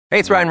Hey,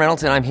 it's Ryan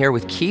Reynolds, and I'm here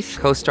with Keith,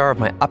 co-star of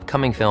my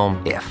upcoming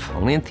film, If,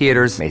 only in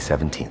theaters May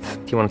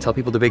 17th. Do you want to tell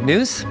people the big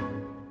news?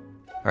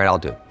 All right, I'll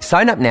do it.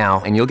 Sign up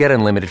now and you'll get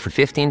unlimited for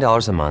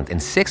 $15 a month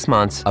and 6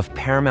 months of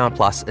Paramount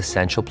Plus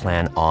Essential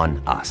Plan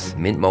on us.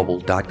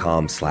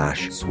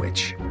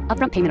 MintMobile.com/switch.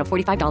 Upfront payment of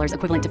 $45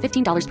 equivalent to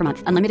 $15 per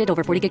month. Unlimited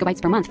over 40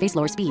 gigabytes per month. Face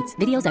lower speeds.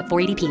 Videos at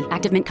 480p.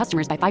 Active Mint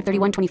customers by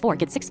 531.24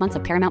 get 6 months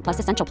of Paramount Plus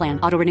Essential Plan.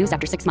 Auto renews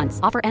after 6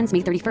 months. Offer ends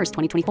May 31st,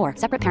 2024.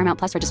 Separate Paramount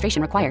Plus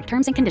registration required.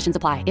 Terms and conditions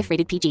apply if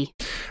rated PG.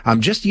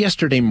 Just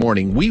yesterday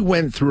morning, we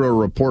went through a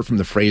report from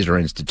the Fraser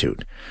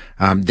Institute.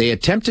 They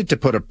attempted to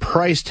put a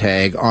price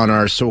tag on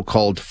our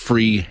so-called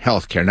free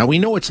healthcare. Now, we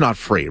know it's not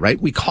free, right?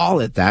 We call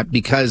it that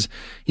because,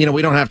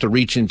 we don't have to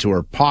reach into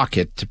our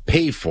pocket to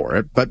pay for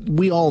it, but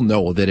we all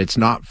know that it's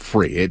not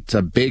free. It's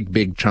a big,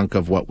 big chunk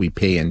of what we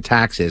pay in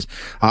taxes.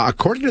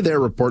 According to their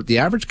report, the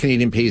average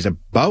Canadian pays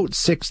about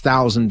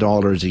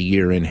 $6,000 a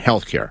year in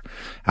healthcare.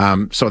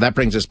 So that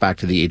brings us back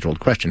to the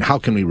age-old question. How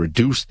can we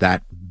reduce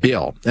that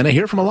bill? And I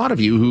hear from a lot of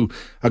you who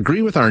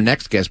agree with our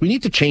next guest. We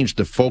need to change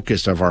the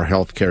focus of our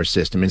healthcare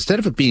system. Instead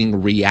of it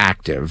being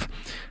reactive,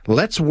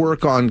 let's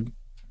work on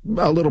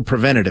a little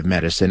preventative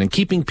medicine and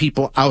keeping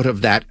people out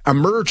of that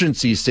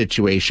emergency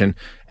situation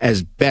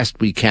as best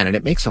we can. And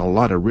it makes a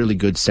lot of really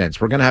good sense.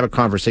 We're going to have a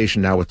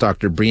conversation now with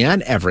Dr.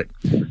 Brianne Everett,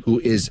 who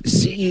is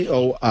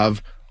CEO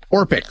of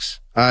Orpix.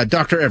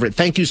 Dr. Everett,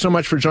 thank you so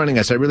much for joining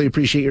us. I really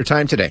appreciate your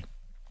time today.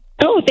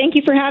 Oh, thank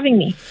you for having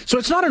me. So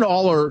it's not an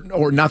all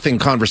or nothing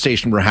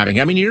conversation we're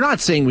having. I mean, you're not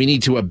saying we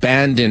need to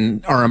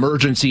abandon our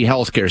emergency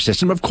healthcare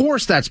system. Of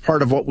course, that's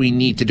part of what we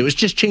need to do. It's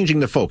just changing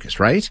the focus,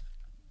 right?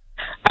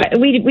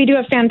 We do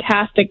a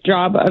fantastic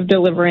job of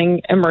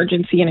delivering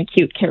emergency and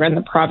acute care in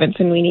the province,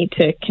 and we need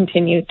to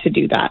continue to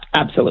do that.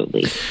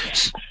 Absolutely.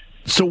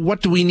 So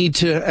what do we need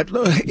to,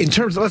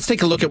 let's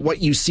take a look at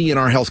what you see in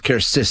our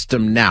healthcare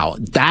system now.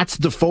 That's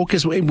the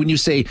focus. When you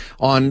say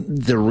on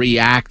the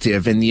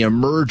reactive and the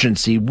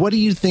emergency, what do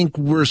you think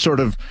we're sort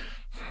of,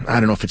 I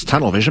don't know if it's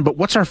tunnel vision, but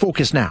what's our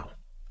focus now?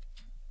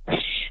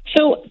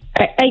 So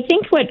I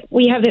think what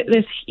we have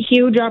this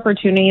huge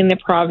opportunity in the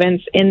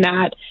province in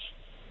that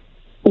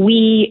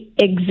we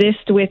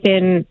exist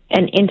within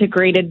an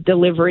integrated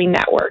delivery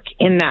network,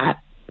 in that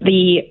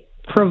the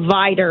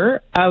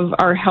provider of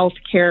our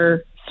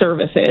healthcare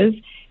services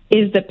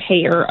is the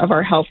payer of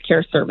our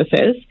healthcare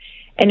services.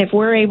 And if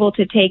we're able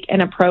to take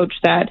an approach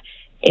that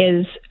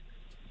is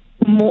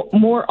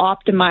more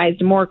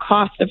optimized, more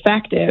cost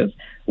effective,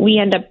 we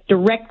end up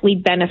directly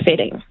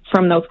benefiting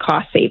from those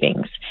cost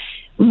savings.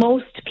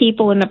 Most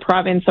people in the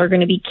province are going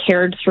to be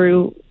cared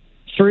through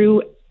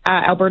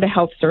Alberta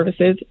Health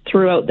Services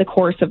throughout the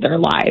course of their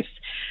lives.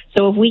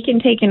 So if we can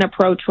take an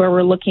approach where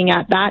we're looking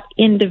at that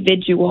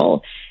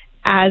individual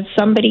as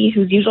somebody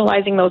who's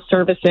utilizing those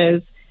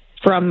services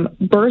from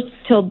birth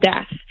till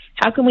death,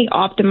 how can we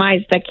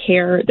optimize the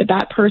care that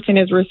that person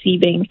is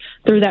receiving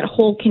through that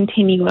whole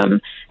continuum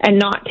and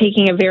not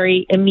taking a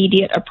very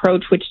immediate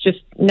approach, which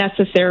just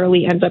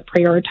necessarily ends up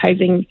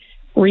prioritizing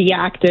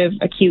reactive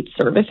acute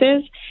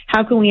services?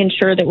 How can we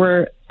ensure that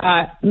we're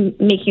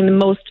making the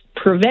most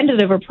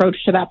preventative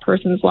approach to that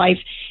person's life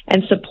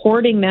and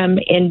supporting them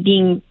in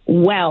being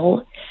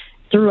well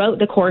throughout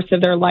the course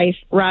of their life,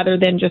 rather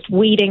than just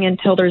waiting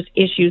until there's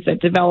issues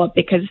that develop,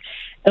 because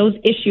those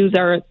issues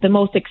are the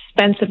most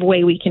expensive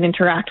way we can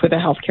interact with a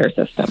healthcare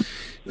system.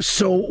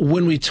 So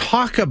when we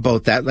talk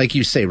about that, like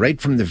you say,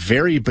 right from the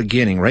very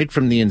beginning, right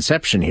from the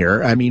inception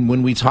here, I mean,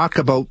 when we talk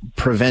about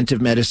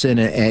preventive medicine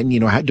and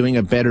doing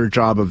a better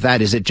job of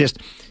that, is it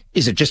just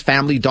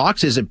family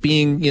docs? Is it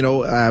being,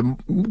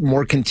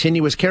 more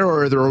continuous care,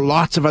 or are there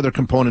lots of other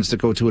components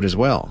that go to it as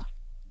well?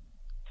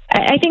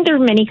 I think there are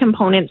many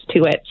components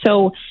to it.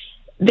 So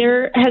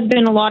there has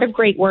been a lot of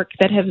great work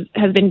that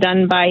has been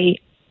done by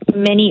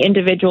many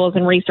individuals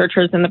and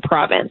researchers in the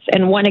province.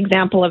 And one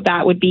example of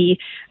that would be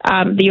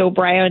the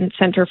O'Brien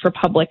Centre for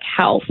Public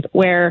Health,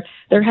 where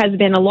there has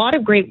been a lot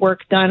of great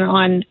work done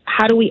on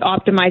how do we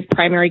optimize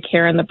primary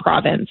care in the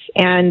province.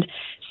 And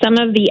some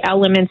of the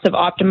elements of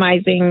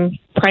optimizing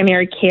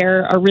primary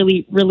care are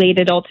really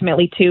related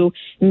ultimately to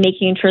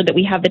making sure that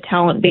we have the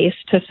talent base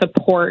to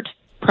support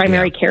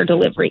primary care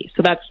delivery.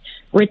 So that's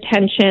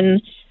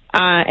retention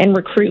and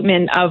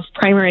recruitment of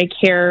primary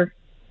care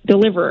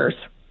deliverers.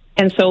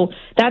 And so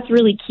that's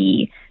really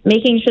key,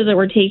 making sure that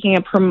we're taking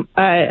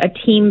a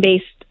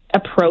team-based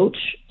approach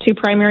to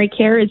primary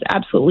care is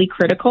absolutely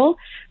critical.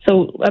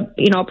 So,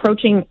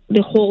 approaching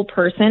the whole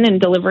person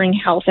and delivering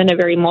health in a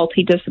very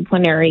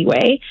multidisciplinary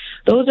way.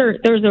 Those are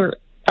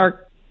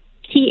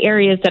key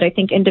areas that I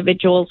think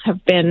individuals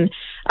have been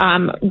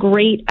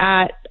great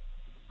at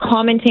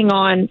commenting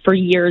on for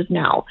years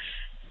now,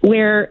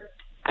 where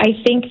I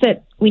think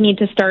that we need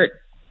to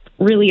start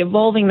really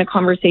evolving the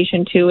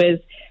conversation to is,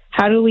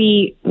 how do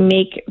we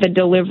make the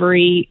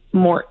delivery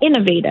more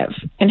innovative?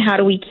 And how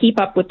do we keep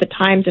up with the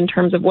times in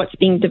terms of what's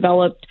being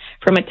developed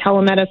from a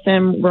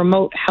telemedicine,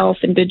 remote health,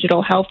 and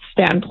digital health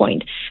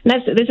standpoint? And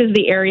this is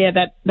the area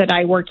that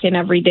I work in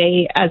every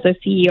day as a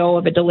CEO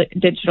of a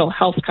digital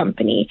health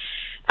company.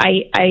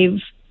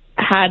 I've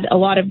had a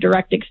lot of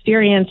direct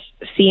experience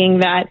seeing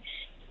that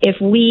if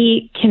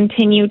we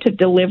continue to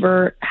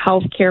deliver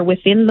healthcare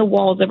within the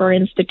walls of our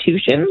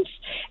institutions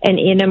and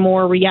in a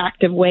more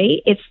reactive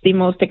way, it's the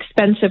most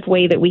expensive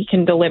way that we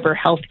can deliver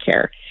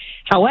healthcare.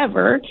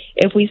 However,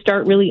 if we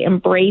start really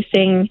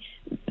embracing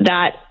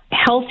that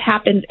health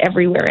happens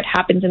everywhere, it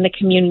happens in the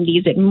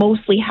communities, it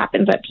mostly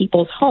happens at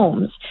people's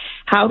homes,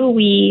 how do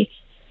we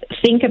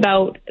think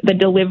about the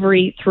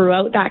delivery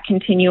throughout that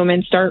continuum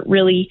and start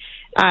really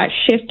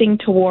shifting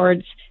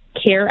towards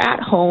care at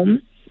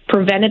home,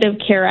 preventative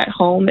care at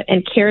home,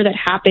 and care that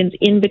happens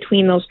in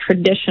between those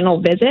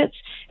traditional visits?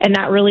 And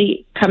that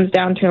really comes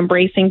down to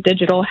embracing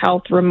digital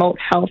health, remote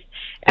health,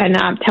 and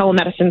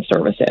telemedicine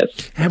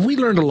services. Have we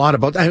learned a lot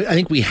about that? I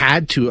think we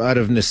had to out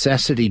of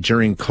necessity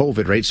during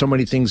COVID, right? So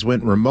many things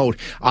went remote.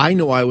 I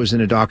know I was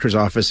in a doctor's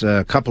office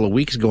a couple of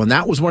weeks ago, and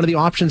that was one of the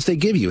options they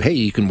give you. Hey,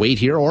 you can wait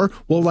here, or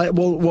we'll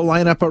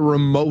line up a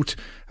remote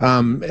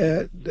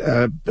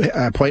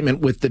appointment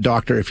with the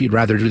doctor if you'd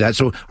rather do that.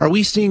 So are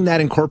we seeing that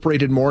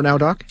incorporated more now,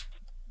 Doc?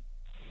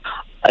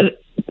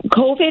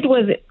 COVID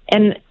was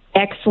an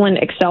excellent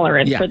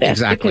accelerant for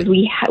this because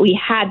we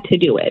had to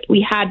do it.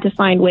 We had to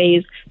find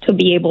ways to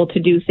be able to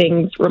do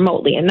things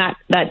remotely, and that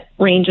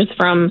ranges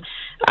from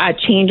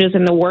changes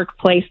in the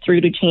workplace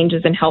through to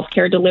changes in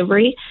healthcare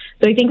delivery.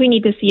 So I think we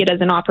need to see it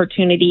as an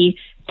opportunity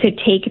to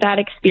take that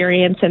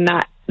experience and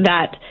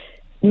that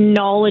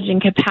knowledge and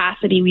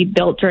capacity we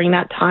built during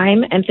that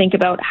time and think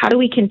about how do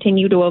we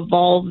continue to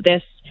evolve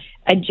this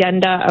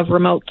agenda of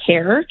remote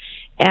care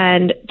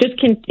and just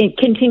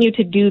continue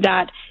to do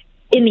that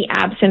in the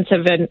absence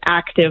of an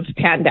active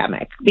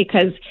pandemic,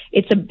 because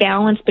it's a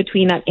balance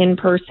between that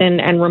in-person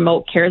and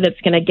remote care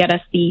that's going to get us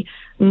the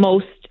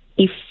most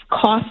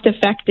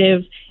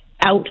cost-effective,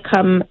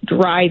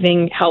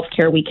 outcome-driving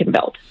healthcare we can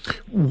build.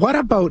 What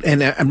about,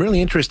 and I'm really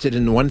interested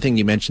in one thing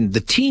you mentioned,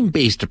 the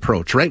team-based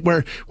approach, right?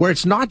 Where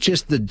it's not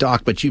just the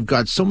doc, but you've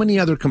got so many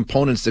other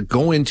components that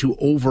go into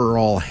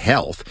overall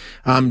health.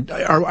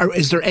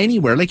 Is there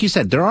anywhere, like you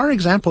said, there are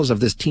examples of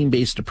this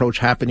team-based approach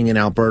happening in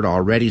Alberta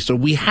already. So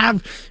we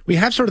have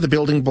sort of the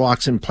building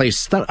blocks in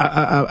place,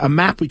 a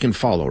map we can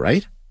follow,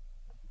 right?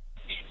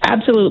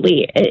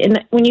 Absolutely.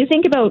 And when you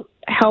think about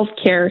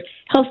healthcare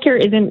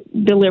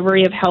isn't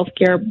delivery of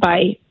healthcare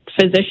by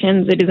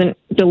physicians. It isn't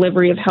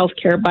delivery of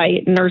healthcare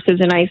by nurses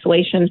in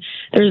isolation.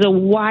 There's a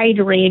wide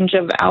range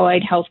of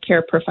allied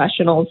healthcare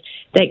professionals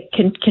that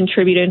can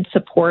contribute and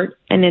support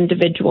an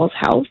individual's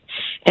health.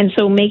 And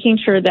so making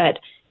sure that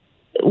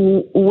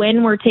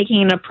when we're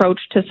taking an approach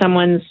to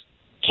someone's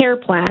care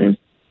plan,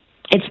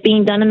 it's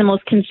being done in the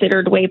most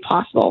considered way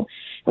possible.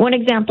 One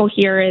example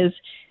here is,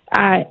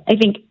 I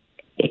think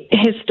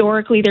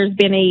historically there's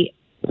been a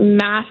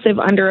massive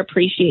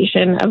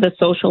underappreciation of the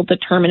social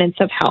determinants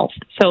of health.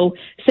 So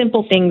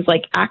simple things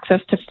like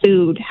access to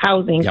food,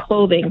 housing,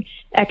 clothing,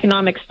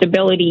 economic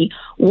stability,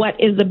 what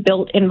is the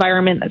built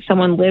environment that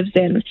someone lives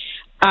in.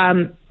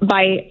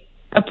 By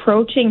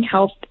approaching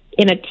health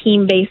in a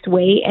team-based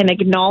way and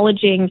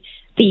acknowledging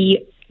the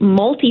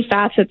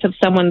multifacets of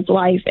someone's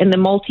life and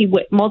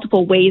the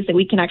multiple ways that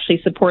we can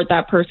actually support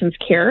that person's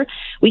care,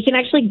 we can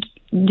actually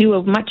do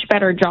a much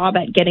better job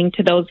at getting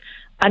to those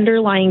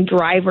underlying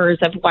drivers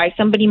of why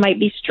somebody might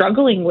be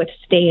struggling with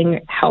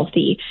staying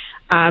healthy.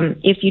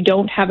 If you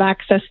don't have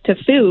access to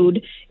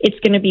food, it's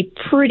going to be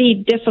pretty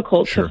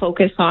difficult to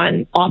focus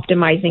on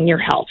optimizing your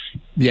health.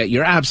 Yeah,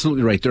 you're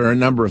absolutely right. There are a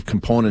number of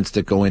components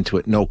that go into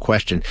it, no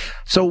question.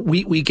 So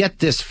we get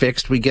this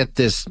fixed, we get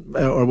this,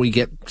 or we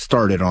get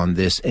started on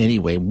this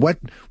anyway.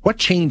 What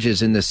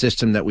changes in the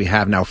system that we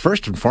have now?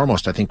 First and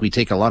foremost, I think we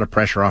take a lot of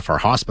pressure off our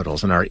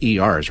hospitals and our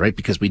ERs, right?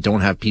 Because we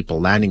don't have people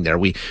landing there.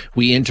 We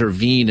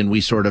intervene and we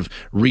sort of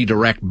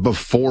redirect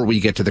before we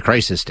get to the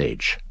crisis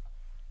stage.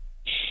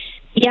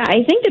 Yeah,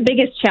 I think the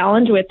biggest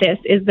challenge with this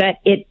is that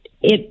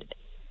it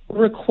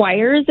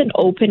requires an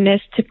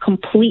openness to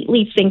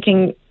completely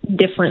thinking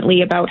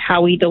differently about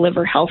how we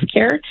deliver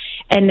healthcare.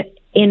 And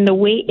in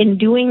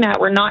doing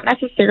that, we're not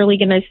necessarily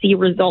going to see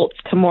results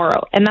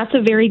tomorrow. And that's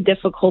a very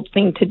difficult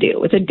thing to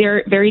do. It's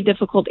a very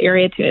difficult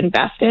area to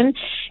invest in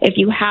if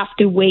you have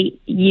to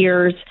wait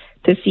years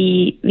to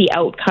see the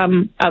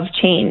outcome of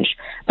change.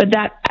 But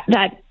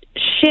that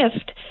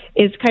shift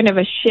is kind of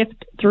a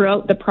shift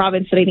throughout the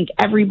province that I think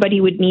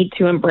everybody would need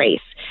to embrace.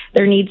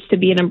 There needs to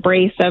be an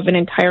embrace of an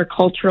entire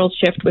cultural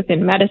shift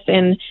within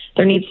medicine.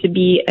 There needs to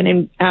be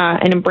an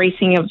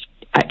embracing of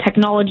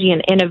technology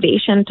and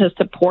innovation to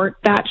support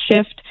that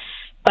shift.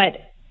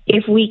 But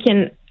if we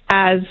can,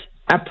 as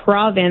a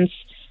province,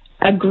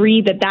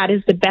 agree that that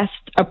is the best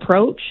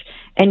approach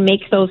and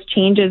make those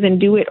changes and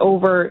do it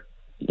over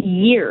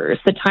years,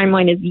 the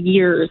timeline is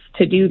years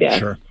to do this.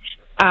 Sure.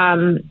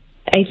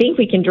 I think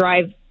we can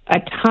drive a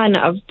ton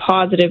of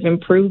positive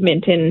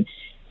improvement in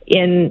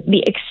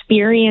the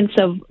experience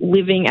of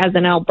living as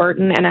an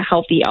Albertan and a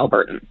healthy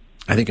Albertan.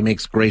 I think it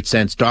makes great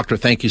sense. Doctor,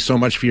 thank you so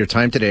much for your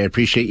time today. I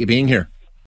appreciate you being here.